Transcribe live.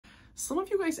Some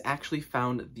of you guys actually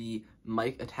found the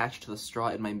mic attached to the straw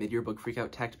in my mid-year book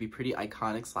freakout tag to be pretty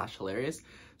iconic / hilarious,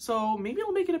 so maybe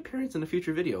it'll make an appearance in a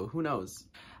future video, who knows.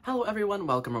 Hello everyone,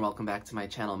 welcome back to my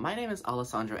channel. My name is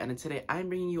Alessandro, and today I'm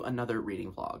bringing you another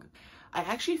reading vlog. I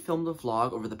actually filmed a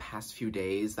vlog over the past few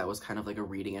days that was kind of like a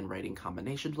reading and writing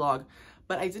combination vlog,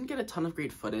 but I didn't get a ton of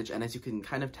great footage, and as you can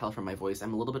kind of tell from my voice,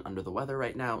 I'm a little bit under the weather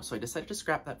right now, so I decided to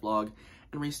scrap that vlog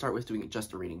and restart with doing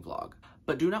just a reading vlog.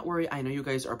 But do not worry, I know you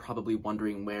guys are probably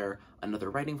wondering where another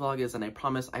writing vlog is, and I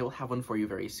promise I will have one for you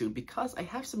very soon because I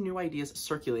have some new ideas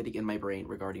circulating in my brain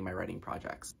regarding my writing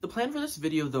projects. The plan for this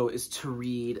video, though, is to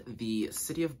read The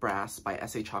City of Brass by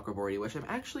S.A. Chakraborty, which I'm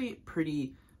actually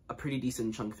a pretty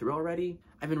decent chunk through already.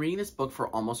 I've been reading this book for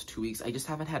almost 2 weeks. I just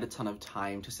haven't had a ton of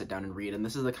time to sit down and read, and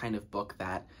this is the kind of book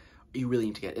that you really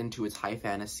need to get into. It's high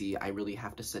fantasy. I really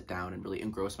have to sit down and really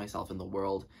engross myself in the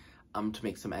world to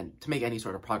make any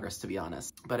sort of progress, to be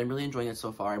honest. But I'm really enjoying it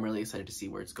so far. I'm really excited to see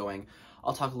where it's going.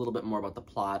 I'll talk a little bit more about the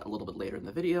plot a little bit later in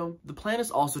the video. The plan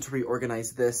is also to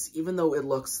reorganize this. Even though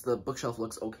the bookshelf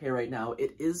looks okay right now,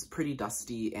 it is pretty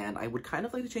dusty, and I would kind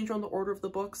of like to change around the order of the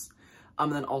books.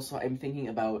 And then also I'm thinking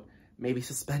about maybe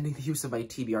suspending the use of my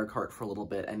TBR cart for a little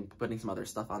bit and putting some other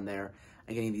stuff on there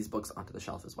and getting these books onto the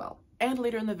shelf as well. And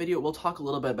later in the video, we'll talk a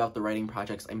little bit about the writing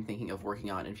projects I'm thinking of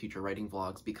working on in future writing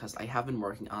vlogs, because I have been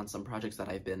working on some projects that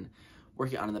I've been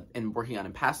working on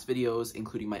in past videos,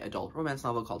 including my adult romance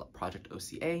novel called Project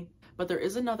OCA. But there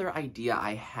is another idea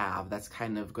I have that's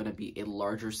kind of going to be a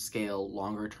larger scale,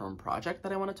 longer term project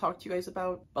that I want to talk to you guys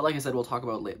about. But like I said, we'll talk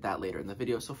about that later in the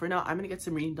video. So for now, I'm going to get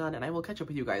some reading done, and I will catch up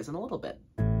with you guys in a little bit.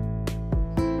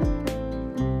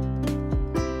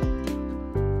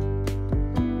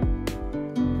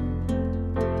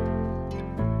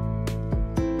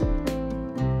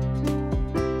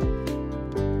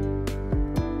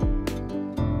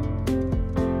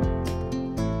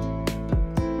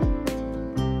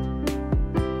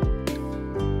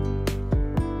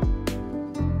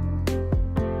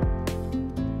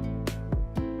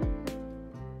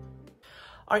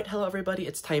 Alright, hello everybody,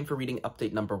 it's time for reading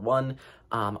update number 1.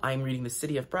 I'm reading The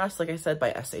City of Brass, like I said,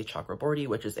 by S.A. Chakraborty,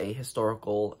 which is a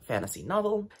historical fantasy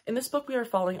novel. In this book, we are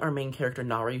following our main character,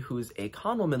 Nari, who's a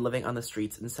con woman living on the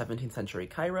streets in 17th century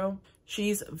Cairo.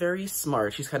 She's very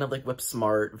smart. She's kind of like whip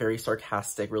smart, very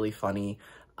sarcastic, really funny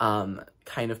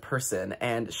kind of person.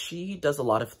 And she does a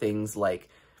lot of things like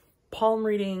palm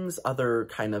readings, other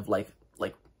kind of like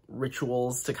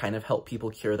rituals to kind of help people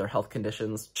cure their health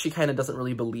conditions. She kind of doesn't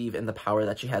really believe in the power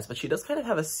that she has, but she does kind of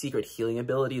have a secret healing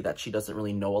ability that she doesn't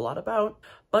really know a lot about.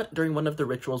 But during one of the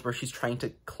rituals where she's trying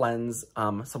to cleanse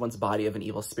someone's body of an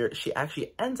evil spirit, she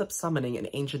actually ends up summoning an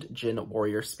ancient Jinn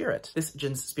warrior spirit. This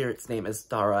Jinn spirit's name is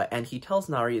Dara, and he tells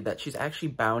Nari that she's actually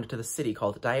bound to the city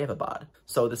called Dayevabad.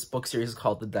 So this book series is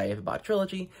called the Dayevabad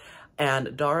Trilogy.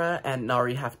 And Dara and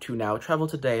Nari have to now travel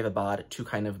to Dayevabad to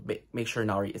kind of make sure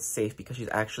Nari is safe, because she's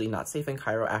actually not safe in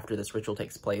Cairo after this ritual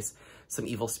takes place. Some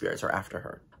evil spirits are after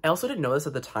her. I also didn't know this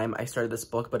at the time I started this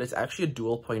book, but it's actually a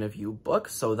dual point of view book.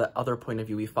 So the other point of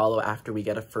view we follow after we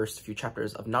get a first few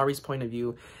chapters of Nari's point of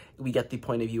view, we get the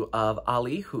point of view of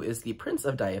Ali, who is the prince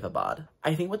of Dayevabad.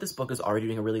 I think what this book is already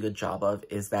doing a really good job of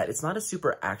is that it's not a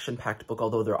super action-packed book,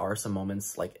 although there are some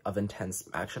moments like of intense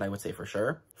action, I would say for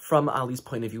sure. From Ali's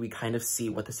point of view, we kind of see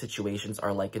what the situations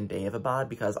are like in Dayevabad,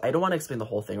 because I don't want to explain the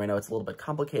whole thing right now, it's a little bit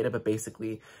complicated, but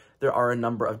basically there are a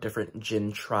number of different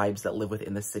Jinn tribes that live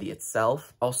within the city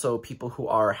itself. Also, people who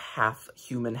are half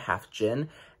human, half Jinn,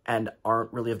 and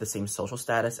aren't really of the same social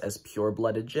status as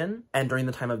pure-blooded Jinn. And during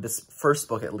the time of this first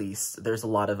book, at least, there's a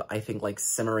lot of, I think, like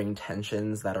simmering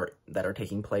tensions that are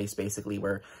taking place, basically,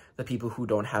 where the people who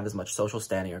don't have as much social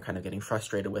standing are kind of getting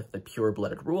frustrated with the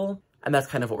pure-blooded rule. And that's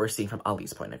kind of what we're seeing from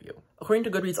Ali's point of view. According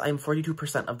to Goodreads, I'm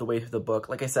 42% of the way through the book.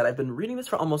 Like I said, I've been reading this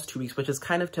for almost 2 weeks, which is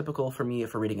kind of typical for me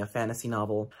for reading a fantasy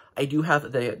novel. I do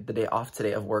have the day off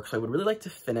today of work, so I would really like to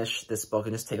finish this book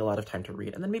and just take a lot of time to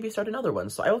read, and then maybe start another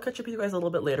one. So I will catch up with you guys a little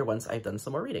bit later once I've done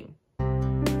some more reading.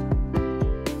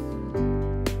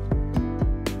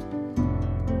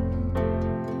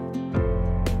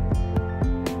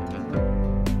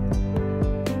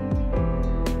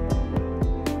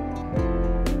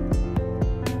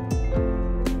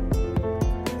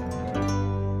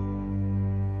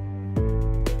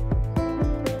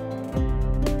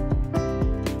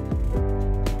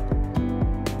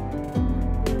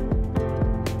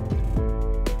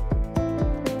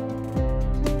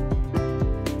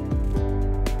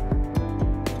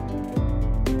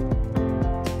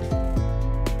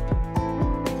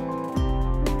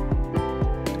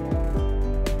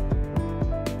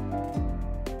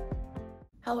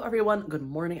 everyone, good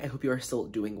morning. I hope you are still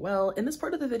doing well. In this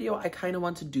part of the video, I kind of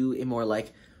want to do a more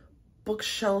like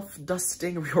bookshelf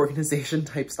dusting reorganization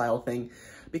type style thing,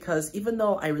 because even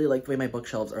though I really like the way my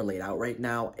bookshelves are laid out right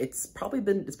now, it's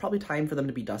probably time for them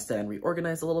to be dusted and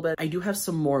reorganized a little bit. I do have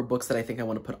some more books that I think I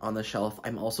want to put on the shelf.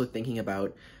 I'm also thinking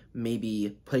about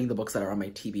maybe putting the books that are on my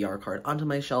TBR card onto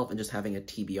my shelf and just having a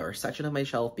TBR section of my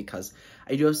shelf, because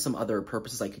I do have some other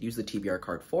purposes I could use the TBR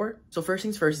card for. So first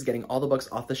things first is getting all the books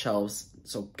off the shelves.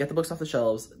 So get the books off the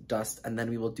shelves, dust, and then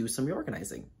we will do some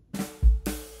reorganizing.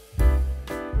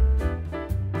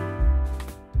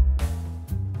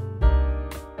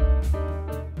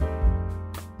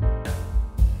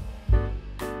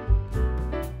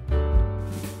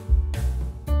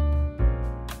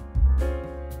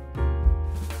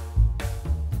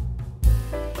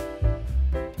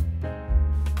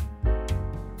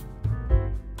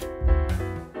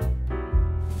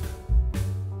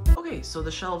 So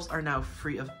the shelves are now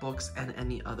free of books and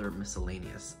any other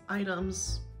miscellaneous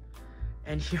items.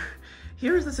 And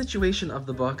here's the situation of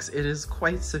the books. It is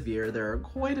quite severe. There are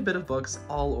quite a bit of books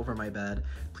all over my bed.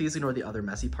 Please ignore the other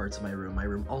messy parts of my room. My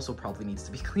room also probably needs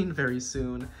to be cleaned very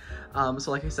soon. So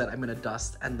like I said, I'm gonna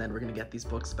dust and then we're gonna get these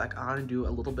books back on and do a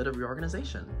little bit of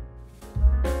reorganization.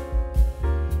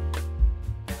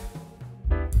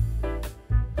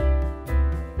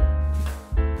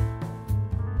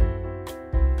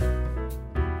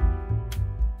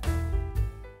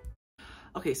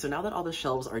 Okay, so now that all the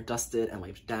shelves are dusted and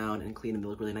wiped down and clean and they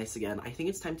look really nice again, I think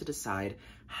it's time to decide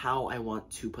how I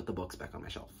want to put the books back on my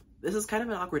shelf. This is kind of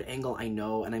an awkward angle, I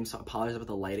know, and I'm so apologize about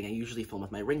the lighting. I usually film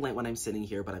with my ring light when I'm sitting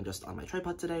here, but I'm just on my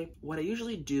tripod today. What I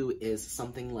usually do is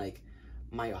something like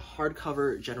my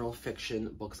hardcover general fiction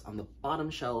books on the bottom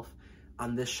shelf.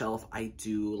 On this shelf, I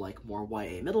do like more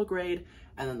YA middle grade,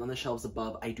 and then on the shelves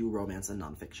above, I do romance and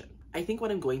nonfiction. I think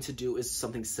what I'm going to do is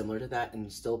something similar to that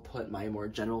and still put my more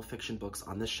general fiction books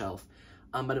on this shelf,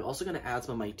 but I'm also going to add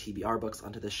some of my TBR books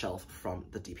onto this shelf from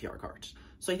the DPR card.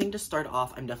 So I think to start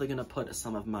off, I'm definitely going to put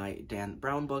some of my Dan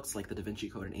Brown books like the Da Vinci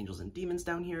Code and Angels and Demons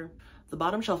down here. The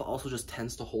bottom shelf also just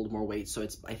tends to hold more weight, so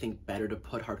it's, I think, better to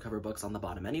put hardcover books on the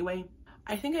bottom anyway.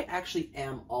 I think I actually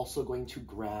am also going to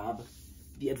grab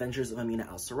The Adventures of Amina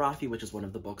Al-Sarafi, which is one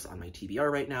of the books on my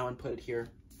TBR right now, and put it here.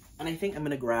 And I think I'm going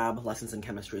to grab Lessons in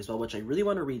Chemistry as well, which I really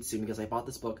want to read soon because I bought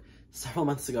this book several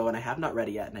months ago and I have not read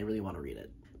it yet and I really want to read it.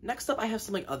 Next up, I have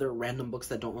some like other random books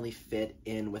that don't really fit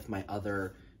in with my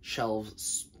other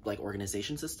shelves like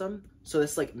organization system. So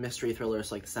this like mystery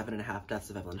thrillers like 7.5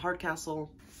 Deaths of Evelyn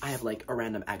Hardcastle. I have like a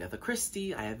random Agatha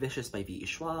Christie. I have Vicious by V.E.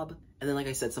 Schwab. And then like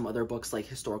I said, some other books like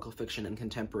historical fiction and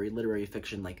contemporary literary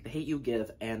fiction like The Hate U Give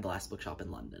and The Last Bookshop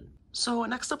in London. So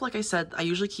next up, like I said, I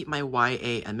usually keep my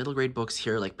YA and middle grade books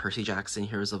here like Percy Jackson,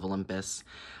 Heroes of Olympus.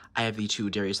 I have the 2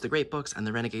 Darius the Great books and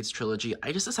the Renegades trilogy.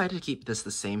 I just decided to keep this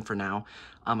the same for now.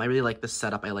 I really like this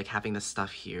setup. I like having this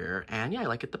stuff here, and yeah, I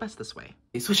like it the best this way.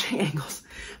 Switching angles.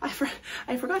 I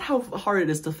forgot how hard it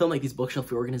is to film like these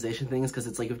bookshelf reorganization things, because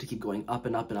it's like you have to keep going up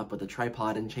and up and up with the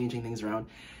tripod and changing things around.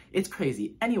 It's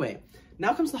crazy. Anyway,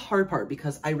 now comes the hard part,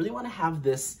 because I really want to have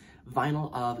this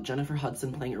vinyl of Jennifer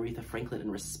Hudson playing Aretha Franklin in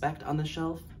Respect on the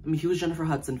shelf. I'm a huge Jennifer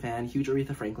Hudson fan, huge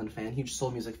Aretha Franklin fan, huge soul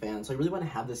music fan, so I really want to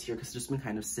have this here because it's just been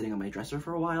kind of sitting on my dresser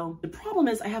for a while. The problem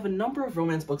is I have a number of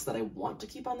romance books that I want to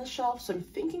keep on this shelf, so I'm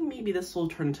thinking maybe this will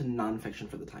turn into nonfiction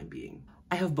for the time being.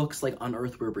 I have books like On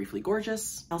Earth We're Briefly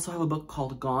Gorgeous. I also have a book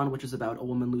called Gone, which is about a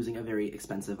woman losing a very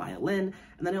expensive violin.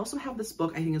 And then I also have this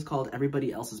book I think is called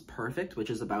Everybody Else is Perfect, which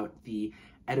is about the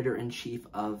editor-in-chief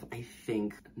of, I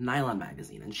think, Nylon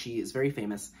magazine, and she is very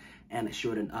famous, and she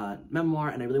wrote a memoir,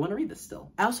 and I really want to read this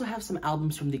still. I also have some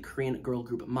albums from the Korean girl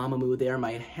group Mamamoo. They are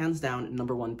my hands-down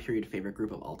 #1 period favorite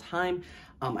group of all time.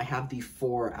 I have the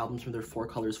 4 albums from their 4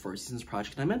 Colors 4 Seasons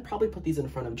project, and I might probably put these in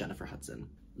front of Jennifer Hudson.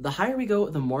 The higher we go,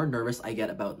 the more nervous I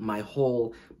get about my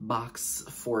whole box,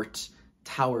 fort,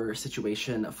 tower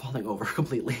situation falling over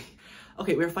completely.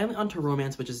 Okay, we're finally on to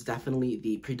romance, which is definitely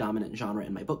the predominant genre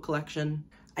in my book collection.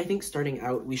 I think starting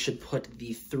out, we should put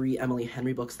the 3 Emily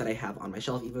Henry books that I have on my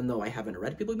shelf. Even though I haven't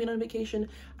read People Who've Been on Vacation,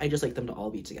 I just like them to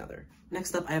all be together.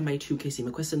 Next up, I have my 2 Casey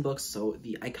McQuiston books, so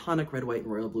the iconic Red, White,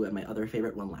 and Royal Blue, and my other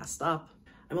favorite, One Last Stop.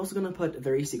 I'm also going to put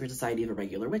Very Secret Society of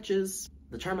Irregular Witches,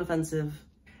 The Charm Offensive,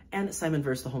 and Simon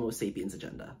vs. the Homo Sapiens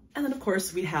Agenda. And then, of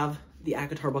course, we have the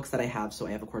ACOTAR books that I have. So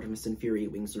I have A Court of Mist and Fury,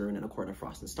 Wings of Ruin, and A Court of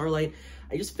Frost and Starlight.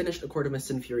 I just finished A Court of Mist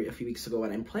and Fury a few weeks ago,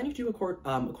 and I'm planning to do a Court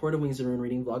of Wings of Ruin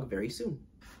reading vlog very soon.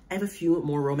 I have a few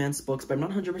more romance books, but I'm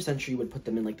not 100% sure you would put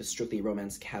them in like the strictly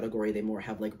romance category. They more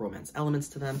have like romance elements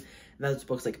to them. And that's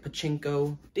books like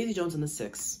Pachinko, Daisy Jones and the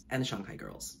Six, and The Shanghai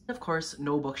Girls. Of course,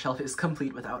 no bookshelf is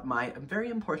complete without my very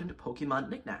important Pokemon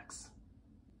knickknacks.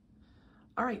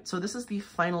 All right, so this is the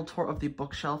final tour of the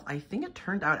bookshelf. I think it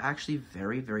turned out actually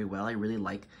very, very well. I really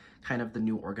like kind of the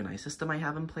new organized system I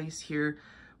have in place here.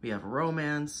 We have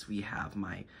romance, we have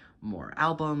my more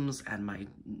albums and my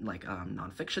like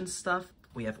nonfiction stuff.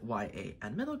 We have YA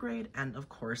and middle grade, and of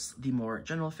course the more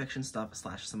general fiction stuff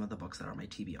 / some of the books that are my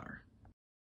TBR.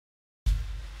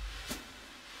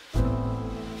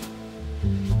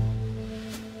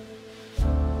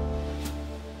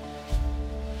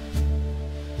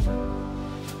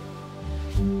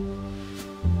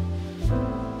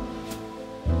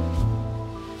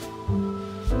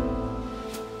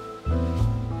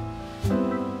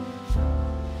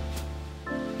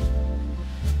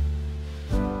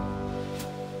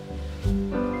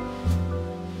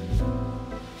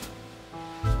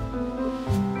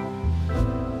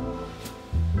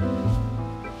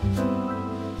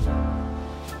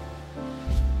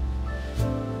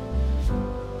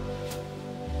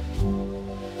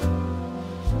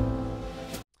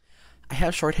 I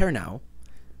have short hair now,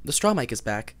 the straw mic is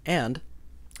back, and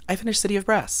I finished City of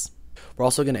Brass. We're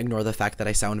also going to ignore the fact that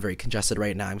I sound very congested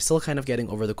right now. I'm still kind of getting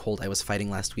over the cold I was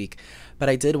fighting last week, but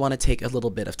I did want to take a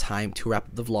little bit of time to wrap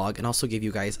up the vlog and also give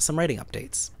you guys some writing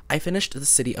updates. I finished The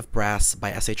City of Brass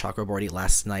by S.A. Chakraborty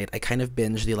last night. I kind of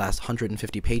binged the last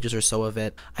 150 pages or so of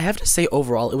it. I have to say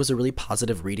overall it was a really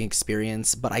positive reading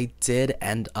experience, but I did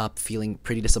end up feeling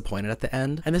pretty disappointed at the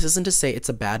end. And this isn't to say it's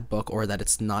a bad book or that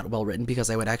it's not well written, because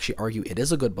I would actually argue it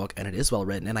is a good book and it is well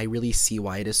written, and I really see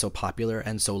why it is so popular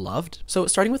and so loved. So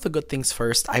starting with the good things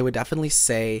first, I would definitely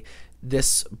say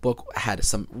this book had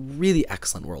some really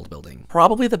excellent world building.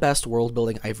 Probably the best world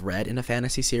building I've read in a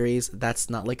fantasy series. That's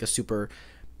not like a super,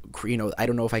 you know, I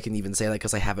don't know if I can even say that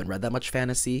because I haven't read that much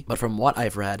fantasy, but from what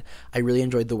I've read, I really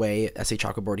enjoyed the way S.A.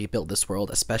 Chakraborty built this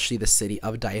world, especially the city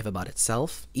of Daevabad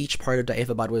itself. Each part of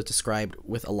Daevabad was described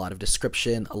with a lot of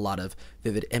description, a lot of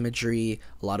vivid imagery,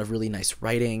 a lot of really nice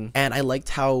writing, and I liked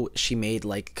how she made,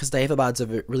 like, because Daevabad's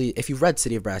a really, if you've read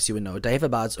City of Brass, you would know,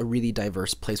 Daevabad's a really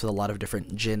diverse place with a lot of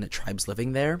different Jinn tribes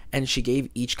living there, and she gave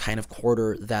each kind of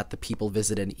quarter that the people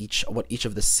visited, each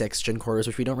of the 6 Jinn quarters,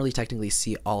 which we don't really technically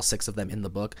see all 6 of them in the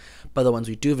book, but the ones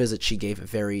we do visit, she gave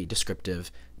very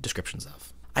descriptive descriptions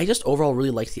of. I just overall really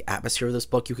liked the atmosphere of this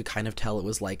book. You could kind of tell it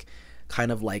was like,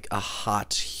 kind of like a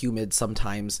hot, humid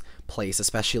sometimes place,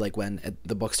 especially like when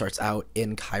the book starts out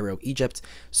in Cairo, Egypt.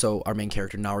 So our main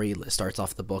character Nari starts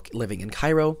off the book living in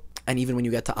Cairo. And even when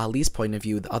you get to Ali's point of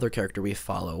view, the other character we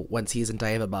follow, once he's in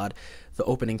Daevabad, the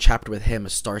opening chapter with him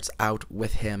starts out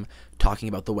with him talking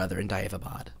about the weather in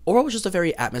Daevabad. Overall, it was just a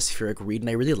very atmospheric read, and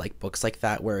I really like books like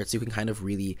that where you can kind of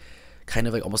really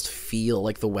like almost feel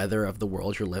like the weather of the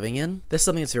world you're living in. This is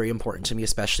something that's very important to me,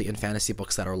 especially in fantasy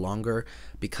books that are longer,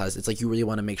 because it's like you really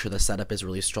want to make sure the setup is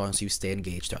really strong so you stay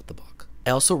engaged throughout the book.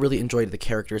 I also really enjoyed the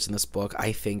characters in this book.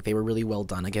 I think they were really well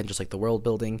done. Again, just like the world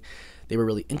building, they were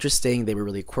really interesting, they were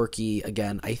really quirky.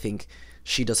 Again, I think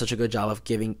she does such a good job of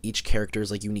giving each character's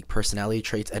like unique personality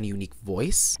traits and unique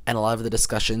voice. And a lot of the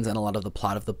discussions and a lot of the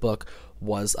plot of the book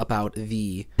was about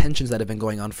the tensions that have been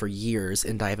going on for years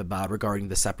in Daevabad regarding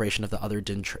the separation of the other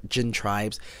Jinn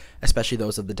tribes, especially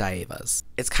those of the Daevas.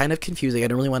 It's kind of confusing. I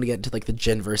don't really want to get into like the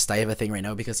Jinn versus Daeva thing right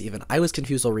now because even I was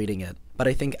confused while reading it. But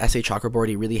I think S.A.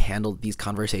 Chakraborty really handled these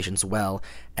conversations well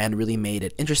and really made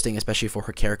it interesting, especially for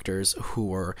her characters who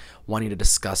were wanting to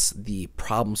discuss the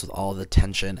problems with all the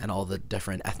tension and all the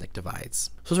different ethnic divides.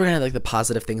 So those were kind of like the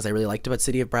positive things I really liked about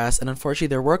City of Brass, and unfortunately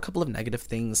there were a couple of negative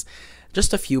things,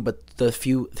 just a few, but the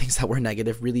few things that were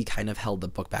negative really kind of held the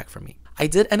book back for me. I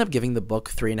did end up giving the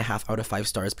book 3.5 out of 5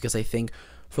 stars because I think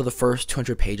for the first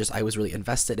 200 pages I was really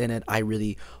invested in it. I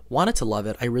really wanted to love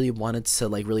it. I really wanted to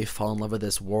like really fall in love with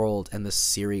this world and this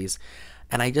series,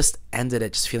 and I just ended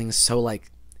it just feeling so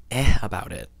like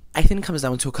about it. I think it comes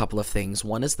down to a couple of things.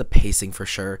 One is the pacing for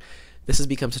sure. This has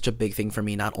become such a big thing for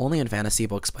me, not only in fantasy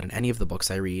books, but in any of the books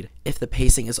I read. If the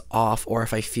pacing is off, or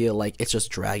if I feel like it's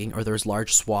just dragging, or there's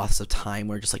large swaths of time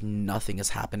where just like nothing is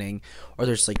happening, or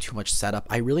there's like too much setup,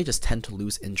 I really just tend to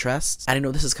lose interest. And I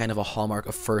know this is kind of a hallmark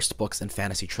of first books in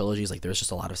fantasy trilogies, like there's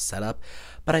just a lot of setup,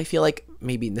 but I feel like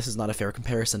maybe this is not a fair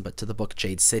comparison, but to the book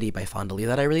Jade City by Fonda Lee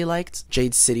that I really liked,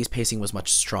 Jade City's pacing was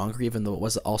much stronger, even though it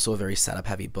was also a very setup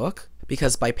heavy book,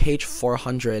 because by page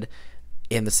 400,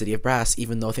 in the City of Brass,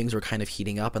 even though things were kind of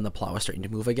heating up and the plot was starting to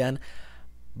move again,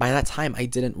 by that time I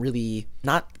didn't really,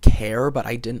 not care, but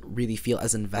I didn't really feel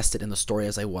as invested in the story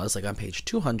as I was like on page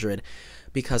 200,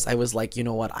 because I was like, you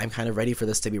know what, I'm kind of ready for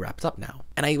this to be wrapped up now.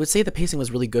 And I would say the pacing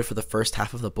was really good for the first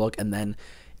half of the book, and then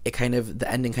the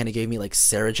ending kind of gave me like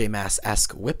Sarah J.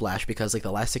 Maas-esque whiplash, because like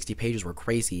the last 60 pages were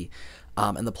crazy,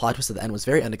 and the plot twist at the end was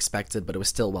very unexpected, but it was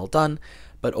still well done.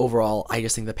 But overall, I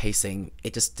just think the pacing,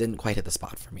 it just didn't quite hit the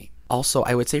spot for me. Also,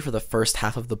 I would say for the first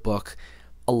half of the book,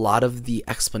 a lot of the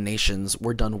explanations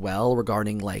were done well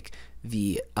regarding like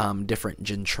the different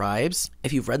Jinn tribes.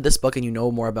 If you've read this book and you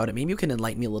know more about it, maybe you can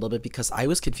enlighten me a little bit, because I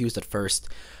was confused at first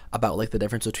about like the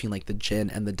difference between like the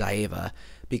Jinn and the Daeva,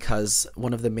 because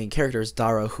one of the main characters,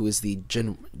 Dara, who is the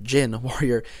Jinn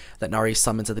warrior that Nari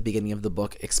summons at the beginning of the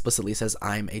book, explicitly says,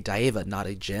 "I'm a Daeva, not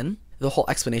a Jinn." The whole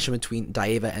explanation between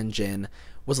Daeva and Jinn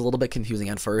was a little bit confusing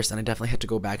at first, and I definitely had to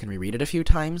go back and reread it a few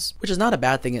times, which is not a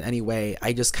bad thing in any way.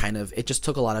 I just it just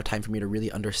took a lot of time for me to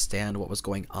really understand what was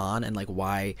going on and like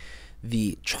why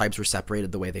the tribes were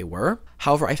separated the way they were.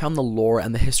 However, I found the lore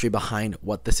and the history behind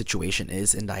what the situation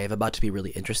is in Daeva to be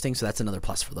really interesting, so that's another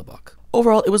plus for the book.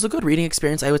 Overall, it was a good reading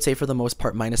experience, I would say, for the most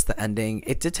part, minus the ending.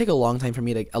 It did take a long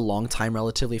time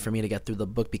relatively for me to get through the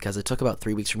book, because it took about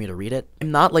 3 weeks for me to read it.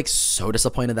 I'm not like so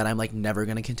disappointed that I'm like never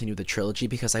going to continue the trilogy,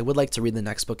 because I would like to read the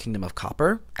next book, Kingdom of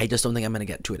Copper. I just don't think I'm going to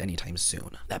get to it anytime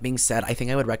soon. That being said, I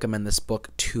think I would recommend this book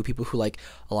to people who like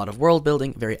a lot of world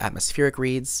building, very atmospheric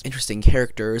reads, interesting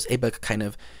characters, a book kind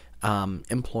of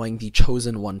employing the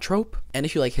chosen one trope. And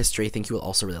if you like history, I think you will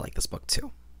also really like this book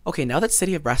too. Okay, now that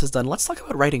City of Brass is done, let's talk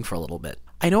about writing for a little bit.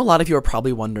 I know a lot of you are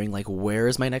probably wondering, like, where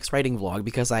is my next writing vlog?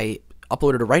 Because I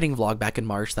uploaded a writing vlog back in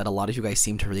March that a lot of you guys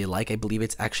seem to really like. I believe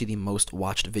it's actually the most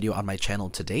watched video on my channel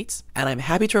to date. And I'm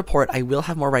happy to report I will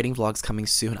have more writing vlogs coming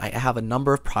soon. I have a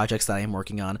number of projects that I am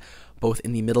working on, both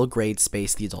in the middle grade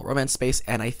space, the adult romance space,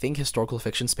 and I think historical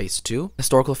fiction space too.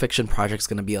 Historical fiction project is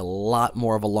going to be a lot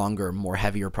more of a longer, more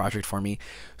heavier project for me.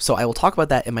 So I will talk about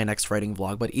that in my next writing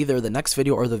vlog, but either the next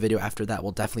video or the video after that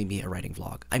will definitely be a writing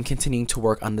vlog. I'm continuing to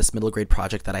work on this middle grade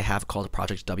project that I have called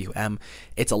Project WM.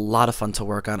 It's a lot of fun to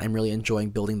work on. I'm really enjoying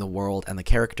building the world and the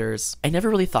characters. I never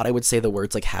really thought I would say the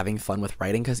words like having fun with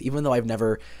writing, because even though I've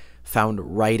never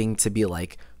found writing to be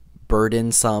like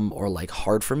burdensome or like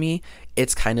hard for me,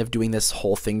 it's kind of doing this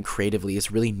whole thing creatively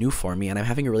is really new for me, and I'm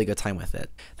having a really good time with it.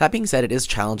 That being said, it is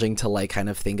challenging to like kind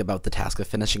of think about the task of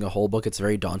finishing a whole book. It's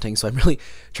very daunting, so I'm really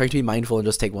trying to be mindful and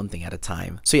just take one thing at a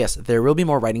time. So yes, there will be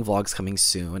more writing vlogs coming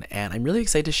soon, and I'm really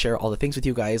excited to share all the things with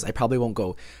you guys. I probably won't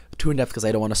go too in depth because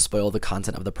I don't want to spoil the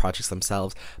content of the projects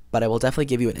themselves, but I will definitely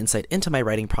give you an insight into my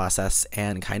writing process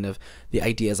and kind of the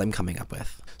ideas I'm coming up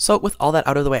with. So with all that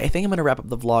out of the way, I think I'm going to wrap up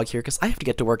the vlog here because I have to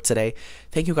get to work today.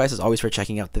 Thank you guys as always for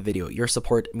checking out the video. Your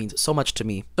support means so much to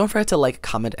me. Don't forget to like,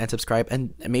 comment, and subscribe,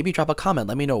 and maybe drop a comment.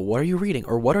 Let me know, what are you reading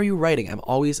or what are you writing? I'm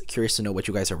always curious to know what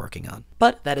you guys are working on.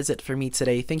 But that is it for me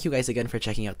today. Thank you guys again for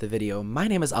checking out the video. My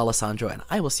name is Alessandro, and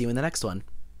I will see you in the next one.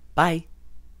 Bye!